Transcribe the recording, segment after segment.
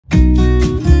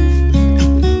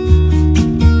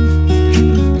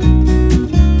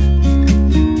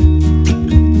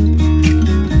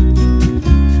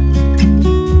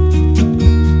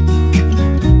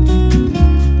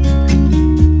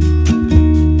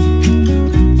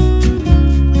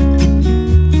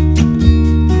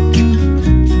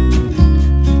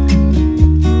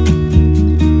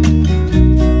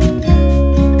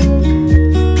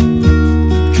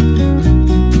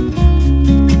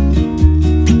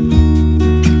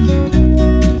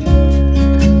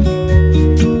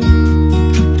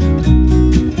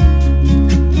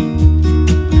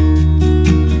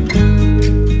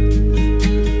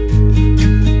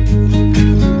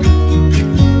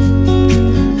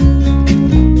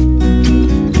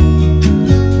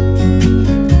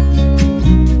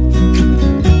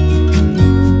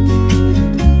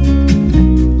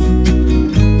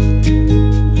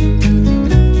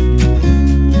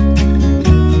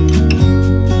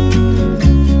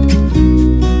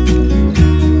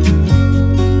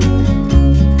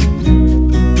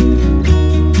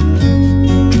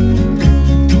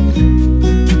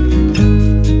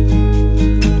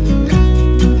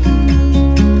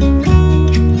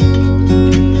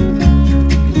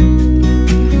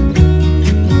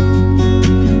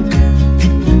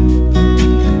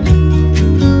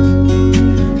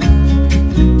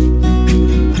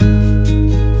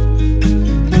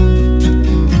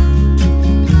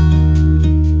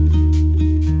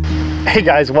Hey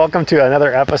guys, welcome to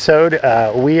another episode.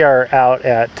 We are out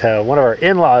at one of our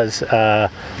in-laws'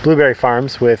 blueberry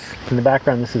farms with, in the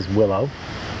background, this is Willow.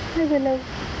 Hi Willow.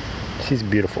 She's a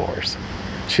beautiful horse.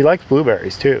 She likes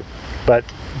blueberries too, but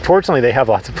fortunately they have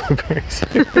lots of blueberries.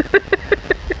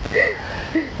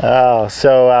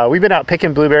 So we've been out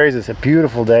picking blueberries. It's a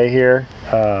beautiful day here.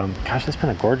 Gosh, it's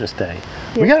been a gorgeous day.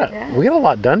 Yes, we got a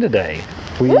lot done today.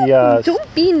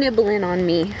 Don't be nibbling on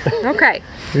me. Okay.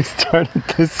 We started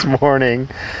this morning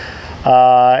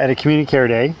at a community care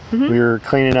day. We were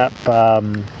cleaning up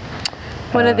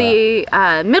one of the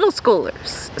middle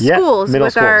schools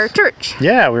with our church.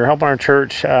 Yeah, we were helping our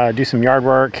church do some yard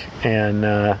work and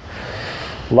a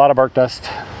lot of bark dust.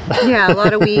 Yeah, a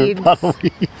lot of weeds. A lot of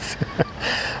weeds.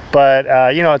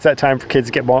 But you know, it's that time for kids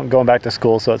to get going back to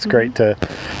school, so it's great to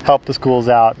help the schools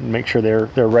out and make sure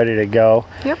they're ready to go.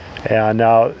 Yep. And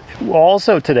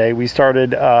also today we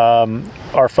started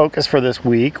our focus for this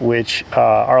week, which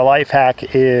our life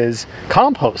hack is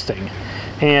composting.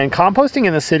 And composting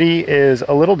in the city is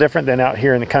a little different than out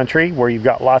here in the country where you've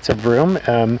got lots of room.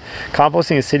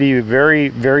 Composting in the city, very,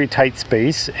 very tight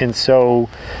space. And so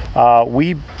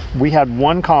we had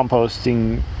one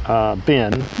composting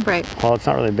bin. Right. Well, it's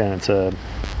not really a bin, it's a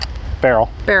barrel.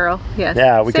 Barrel, yes.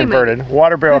 Yeah, we Same converted. idea.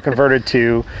 Water barrel converted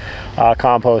to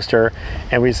composter.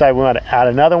 And we decided we want to add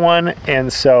another one.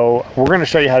 And so we're going to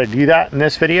show you how to do that in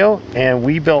this video. And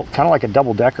we built kind of like a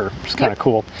double decker, which is kind of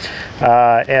cool.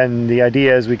 And the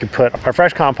idea is we could put our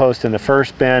fresh compost in the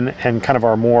first bin and kind of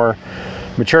our more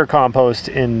mature compost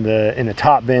in the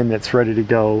top bin that's ready to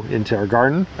go into our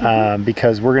garden,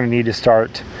 because we're going to need to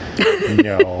start.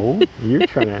 No, you're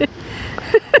trying to.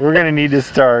 We're going to need to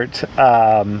start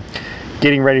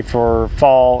getting ready for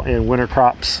fall and winter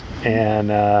crops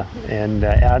and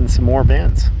adding some more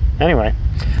bins. Anyway,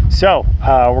 so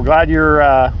we're glad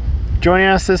you're joining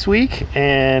us this week,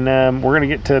 and we're going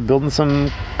to get to building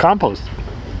some compost.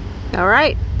 All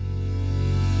right.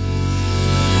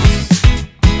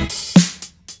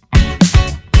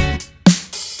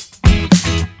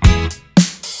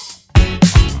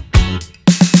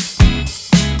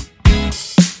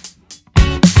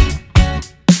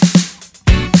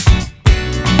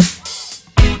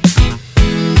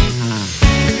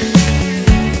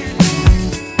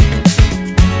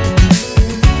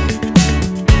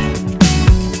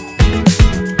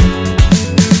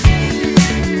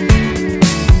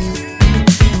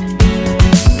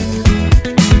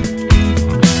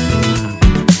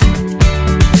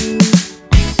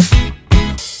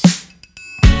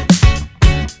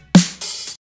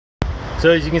 So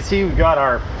as you can see, we've got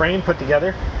our frame put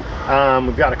together.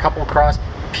 We've got a couple cross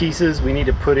pieces we need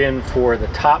to put in for the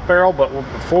top barrel, but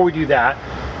before we do that,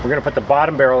 we're going to put the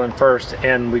bottom barrel in first,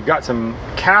 and we've got some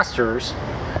casters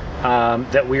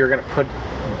that we are going to put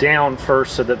down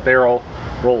first so that the barrel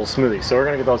rolls smoothly. So we're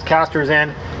going to get those casters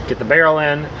in, get the barrel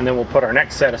in, and then we'll put our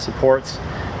next set of supports,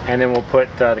 and then we'll put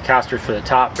the casters for the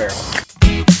top barrel.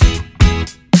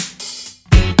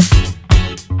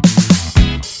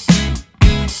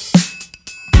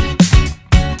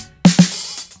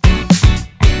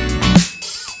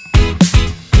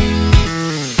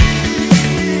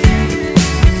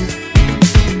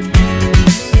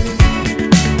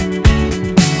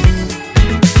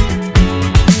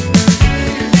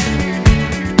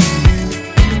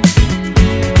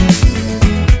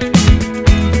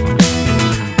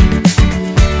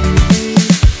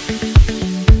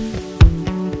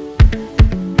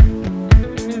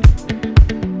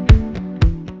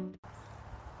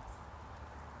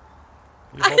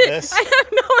 This? I have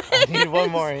no idea. I need one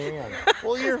more. Hang on.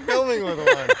 Well, you're filming with one.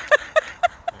 All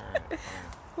right,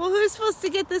 Well, who's supposed to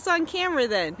get this on camera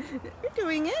then? You're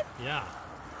doing it. yeah,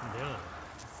 I'm doing it.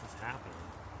 This is happening.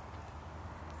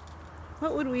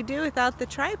 What would we do without the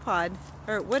tripod?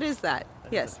 Or what is that?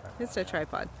 Yes, it's a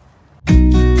tripod.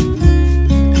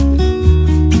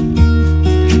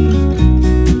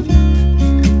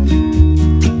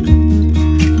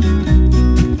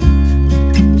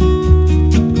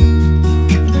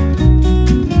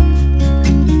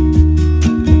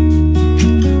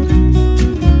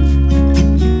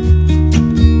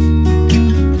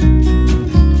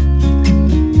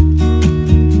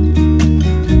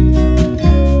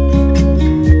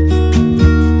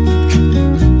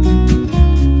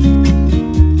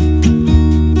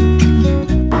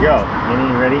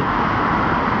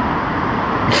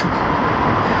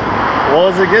 Well,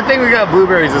 it's a good thing we got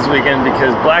blueberries this weekend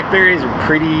because blackberries are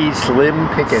pretty slim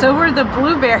picking. So were the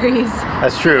blueberries.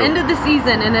 That's true. End of the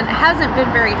season, and it hasn't been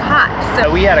very hot.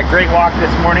 So we had a great walk this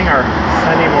morning. Our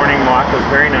Sunday morning walk was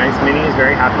very nice. Minnie is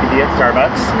very happy to be at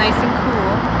Starbucks. Nice and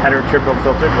cool. Had her triple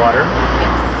filtered water.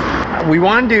 Yes. we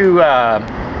wanted to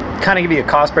kind of give you a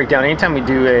cost breakdown. Anytime we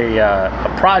do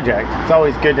a project, it's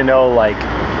always good to know like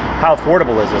how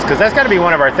affordable is this, because that's got to be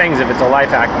one of our things if it's a life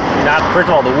hack. Not first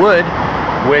of all the wood,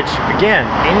 which again,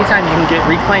 anytime you can get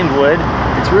reclaimed wood,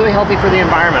 it's really healthy for the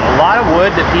environment. A lot of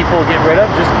wood that people get rid of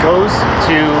just goes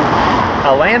to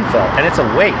a landfill, and it's a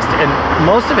waste, and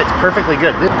most of it's perfectly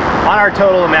good. On our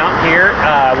total amount here,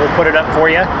 we'll put it up for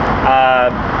you.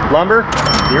 Lumber,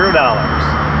 $0.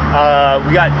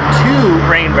 We got 2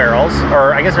 rain barrels,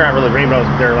 or I guess they're not really rain barrels,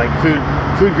 they're like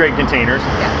food grade containers.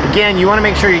 Yeah. Again, you want to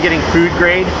make sure you're getting food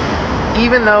grade.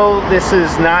 Even though this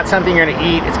is not something you're going to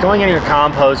eat, it's going into your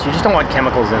compost. You just don't want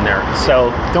chemicals in there.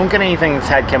 So don't get anything that's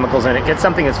had chemicals in it. Get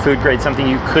something that's food grade, something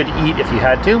you could eat if you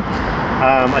had to.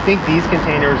 I think these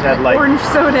containers had like orange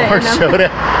soda. Orange soda.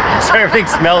 So everything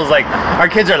smells like, our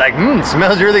kids are like,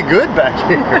 smells really good back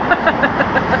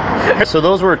here. So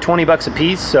those were 20 bucks a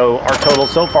piece. So our total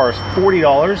so far is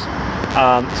 $40.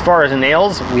 As far as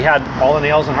nails, we had all the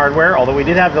nails and hardware, although we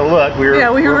did have to look. We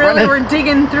were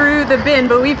digging through the bin,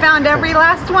 but we found every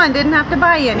last one, didn't have to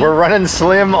buy any. We're running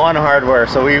slim on hardware,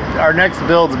 so our next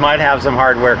builds might have some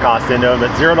hardware cost into them, but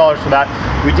 $0 for that.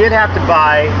 We did have to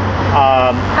buy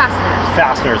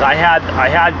fasteners. I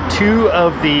had 2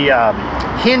 of the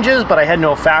hinges, but I had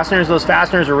no fasteners. Those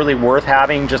fasteners are really worth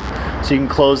having just so you can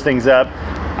close things up.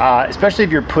 Especially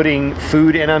if you're putting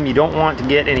food in them, you don't want to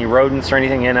get any rodents or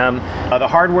anything in them. The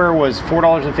hardware was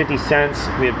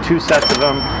 $4.50. We have 2 sets of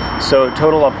them, so a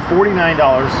total of $49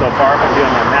 so far, if I'm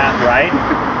doing my math right.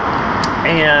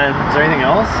 And is there anything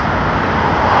else?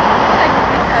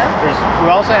 We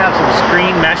also have some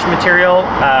screen mesh material.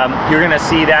 You're going to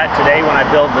see that today when I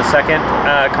build the second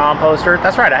composter.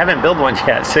 That's right, I haven't built one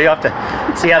yet, so you have to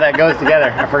see how that goes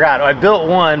together. I forgot. I built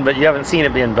one, but you haven't seen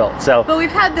it being built. So, but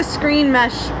we've had the screen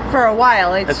mesh for a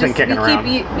while. It's just been kicking around.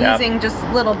 We keep using just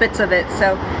little bits of it.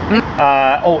 So.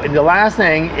 Oh, and the last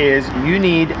thing is you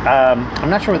need. I'm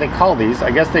not sure what they call these. I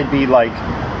guess they'd be like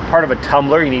part of a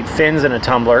tumbler. You need fins in a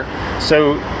tumbler.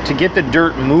 So to get the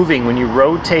dirt moving, when you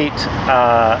rotate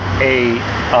a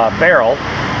barrel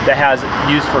that has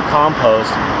used for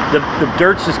compost, the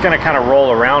dirt's just going to kind of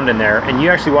roll around in there, and you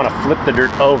actually want to flip the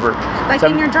dirt over. Like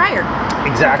in your dryer.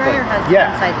 Exactly. Your dryer has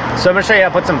inside. So I'm going to show you how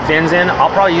to put some fins in.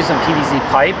 I'll probably use some PVC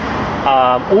pipe.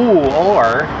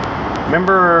 Or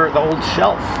remember the old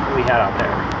shelf we had out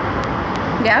there?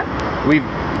 Yeah.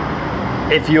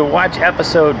 If you watch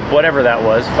episode whatever that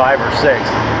was, 5 or 6,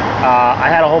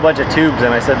 I had a whole bunch of tubes,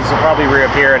 and I said this will probably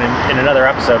reappear in another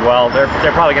episode. Well, they're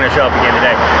probably going to show up again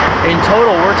today. In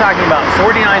total, we're talking about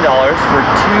 $49 for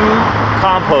 2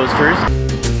 composters.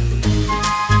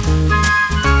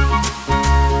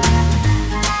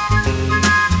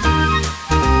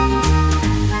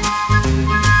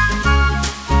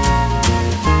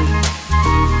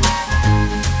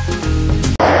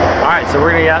 So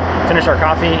we're gonna finish our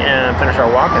coffee and finish our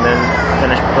walk, and then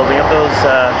finish building up those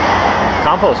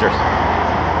composters.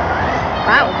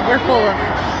 Wow, we're full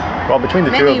of. Well, between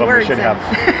the 2 of them, we should have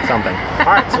something.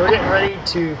 All right, so we're getting ready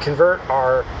to convert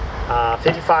our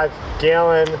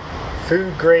 55-gallon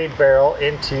food grade barrel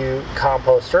into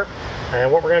composter.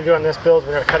 And what we're gonna do on this build is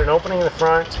we're gonna cut an opening in the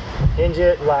front, hinge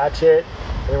it, latch it,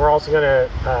 and we're also going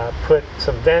to put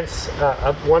some vents,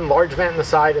 one large vent in the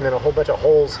side, and then a whole bunch of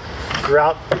holes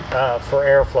throughout for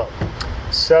airflow.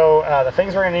 So the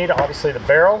things we're going to need, obviously the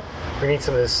barrel. We need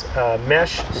some of this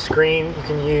mesh screen. You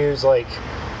can use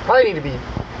probably need to be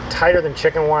tighter than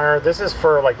chicken wire. This is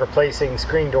for like replacing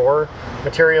screen door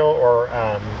material or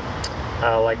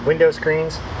like window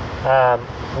screens.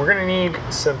 We're going to need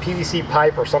some PVC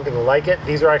pipe or something like it.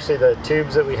 These are actually the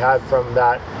tubes that we had from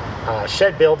that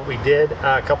shed build that we did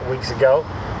a couple weeks ago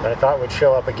that I thought would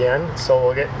show up again. So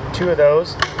we'll get 2 of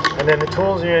those, and then the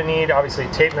tools you're gonna need, obviously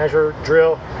tape measure,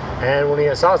 drill, and we'll need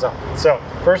a Sawzall. So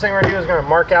first thing we're gonna do is we're gonna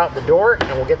mark out the door,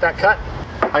 and we'll get that cut.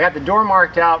 I got the door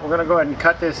marked out. We're gonna go ahead and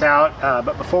cut this out,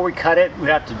 but before we cut it, we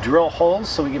have to drill holes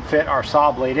so we can fit our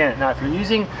saw blade in. Now if you're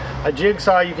using a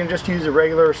jigsaw, you can just use a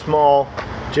regular small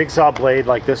jigsaw blade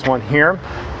like this one here.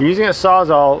 If you're using a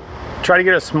Sawzall, try to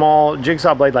get a small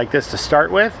jigsaw blade like this to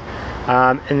start with,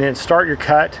 and then start your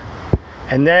cut,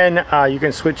 and then you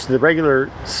can switch to the regular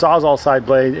Sawzall side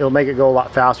blade. It'll make it go a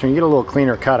lot faster, and you get a little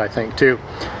cleaner cut, I think, too.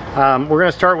 We're going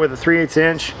to start with a 3/8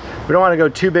 inch. We don't want to go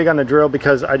too big on the drill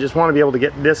because I just want to be able to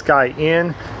get this guy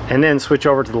in and then switch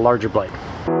over to the larger blade.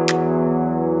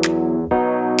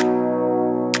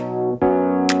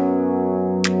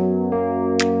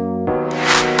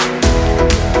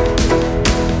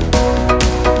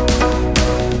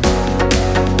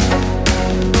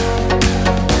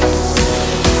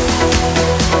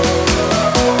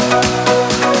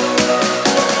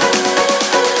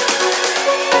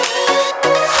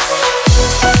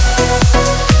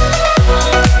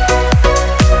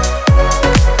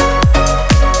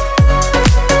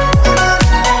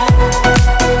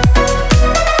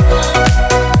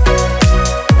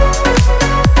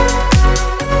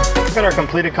 at our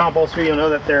completed composter, you'll know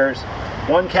that there's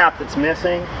one cap that's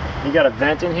missing. You got a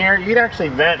vent in here. You could actually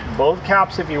vent both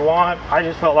caps if you want. I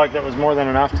just felt like that was more than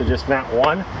enough to just vent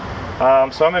one. So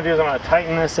what I'm gonna do is I'm gonna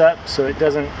tighten this up so it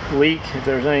doesn't leak if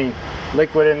there's any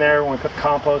liquid in there when we put the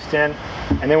compost in.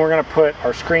 And then we're gonna put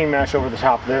our screen mesh over the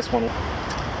top of this one.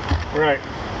 We're gonna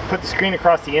put the screen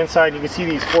across the inside. You can see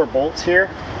these 4 bolts here.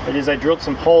 It is, I drilled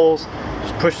some holes,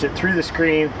 just pushed it through the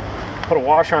screen, put a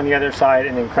washer on the other side,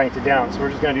 and then cranked it down. So we're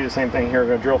just gonna do the same thing here. We're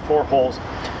gonna drill 4 holes.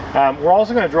 We're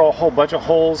also gonna drill a whole bunch of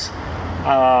holes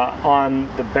on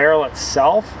the barrel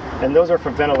itself, and those are for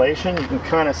ventilation. You can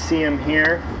kind of see them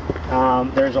here.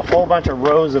 There's a whole bunch of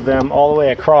rows of them all the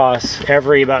way across,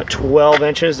 every about 12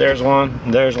 inches. There's one,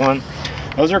 there's one.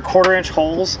 Those are 1/4-inch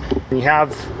holes. When you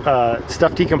have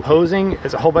stuff decomposing,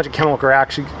 there's a whole bunch of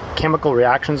chemical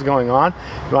reactions going on.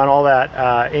 You want all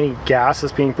that, any gas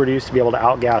that's being produced to be able to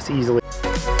outgas easily.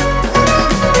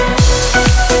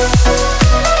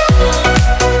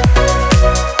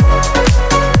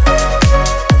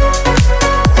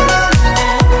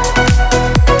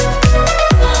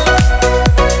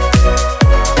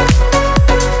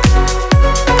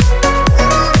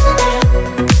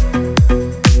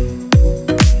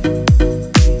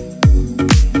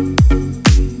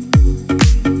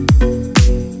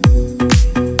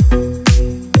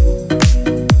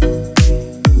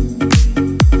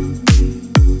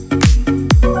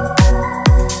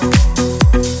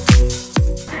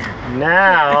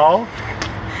 Now,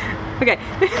 Okay.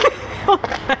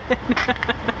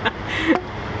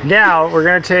 now we're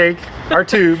gonna take our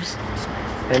tubes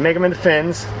and make them into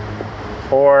fins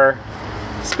or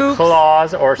Scoops.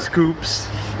 claws or scoops.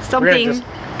 We're Something. gonna just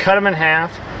cut them in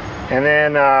half, and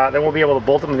then we'll be able to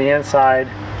bolt them to the inside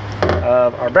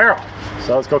of our barrel.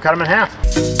 So let's go cut them in half.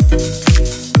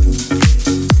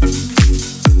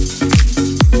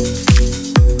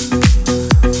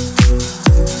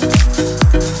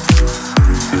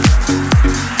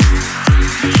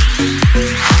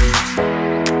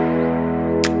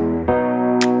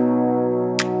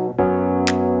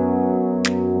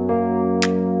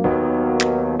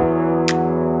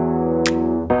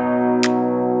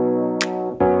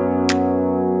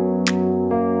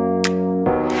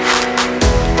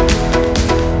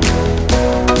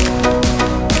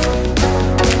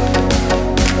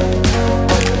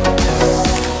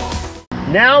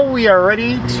 Now we are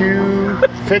ready to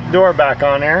fit the door back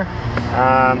on there.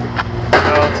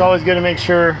 So it's always good to make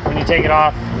sure when you take it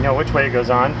off, you know which way it goes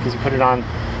on, because you put it on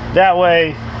that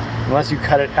way, unless you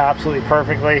cut it absolutely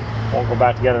perfectly, it won't go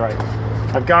back together right.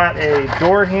 I've got a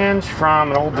door hinge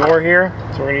from an old door here,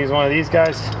 so we're gonna use one of these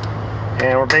guys,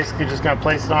 and we're basically just gonna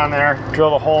place it on there,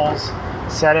 drill the holes,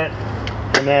 set it,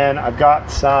 and then I've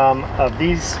got some of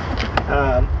these.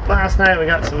 Last night we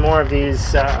got some more of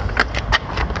these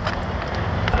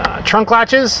trunk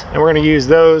latches, and we're going to use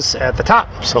those at the top,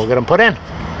 so we'll get them put in.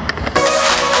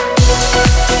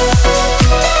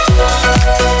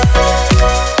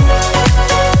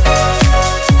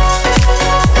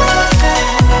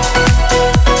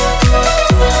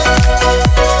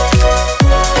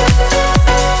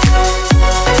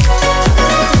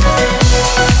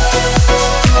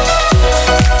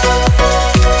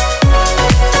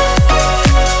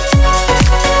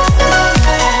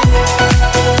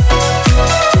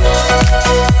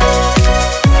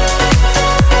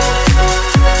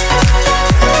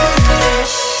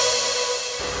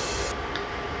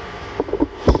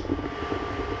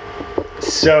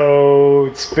 So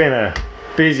it's been a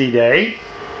busy day.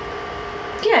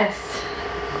 Yes.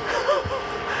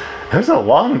 It was a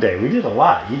long day. We did a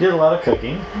lot. You did a lot of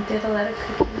cooking. I did a lot of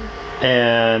cooking.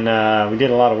 And we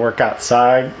did a lot of work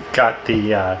outside. Got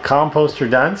the composter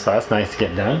done, so that's nice to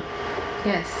get done.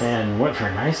 Yes. And went for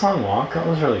a nice long walk. That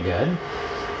was really good.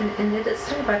 And ended at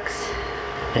Starbucks.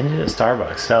 Ended at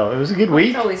Starbucks. So it was a good week.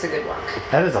 It's always a good walk.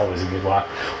 That is always a good walk.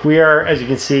 We are, as you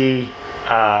can see,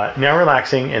 now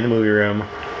relaxing in the movie room,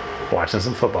 watching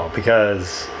some football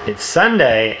because it's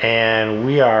Sunday and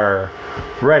we are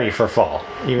ready for fall,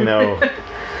 even though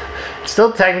it's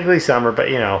still technically summer, but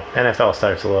you know, NFL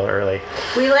starts a little early.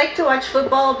 We like to watch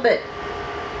football, but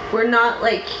we're not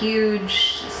like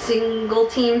huge single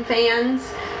team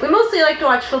fans. We mostly like to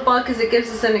watch football because it gives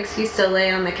us an excuse to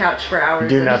lay on the couch for hours.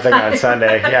 Do nothing on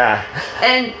Sunday, yeah.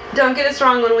 And don't get us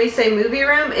wrong, when we say movie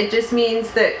room, it just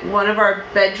means that one of our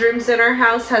bedrooms in our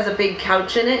house has a big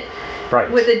couch in it. Right.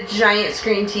 With a giant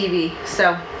screen TV.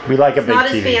 So we like a big TV.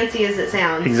 Not as fancy as it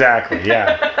sounds. Exactly,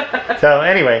 yeah. So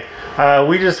anyway,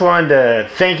 we just wanted to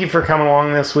thank you for coming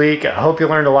along this week. I hope you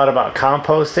learned a lot about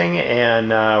composting, and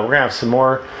we're going to have some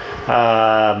more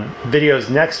videos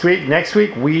next week. Next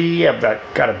week we have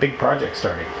got a big project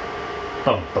starting.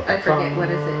 I forget, what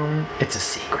is it? It's a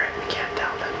secret. We can't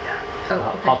tell them yet.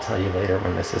 Oh, okay. I'll tell you later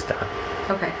when this is done.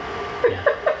 Okay. Yeah.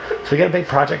 So we got a big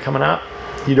project coming up.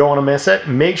 You don't want to miss it.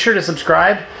 Make sure to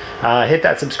subscribe. Hit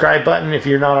that subscribe button. If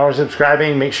you're not already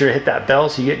subscribing, make sure to hit that bell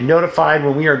so you get notified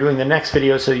when we are doing the next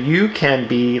video, so you can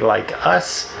be like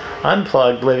us,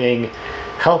 unplugged, living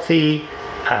healthy,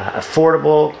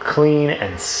 affordable, clean,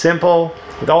 and simple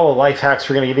with all the life hacks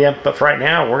we're going to give you. But for right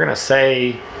now, we're going to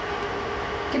say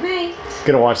Good night.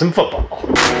 going to watch some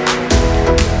football.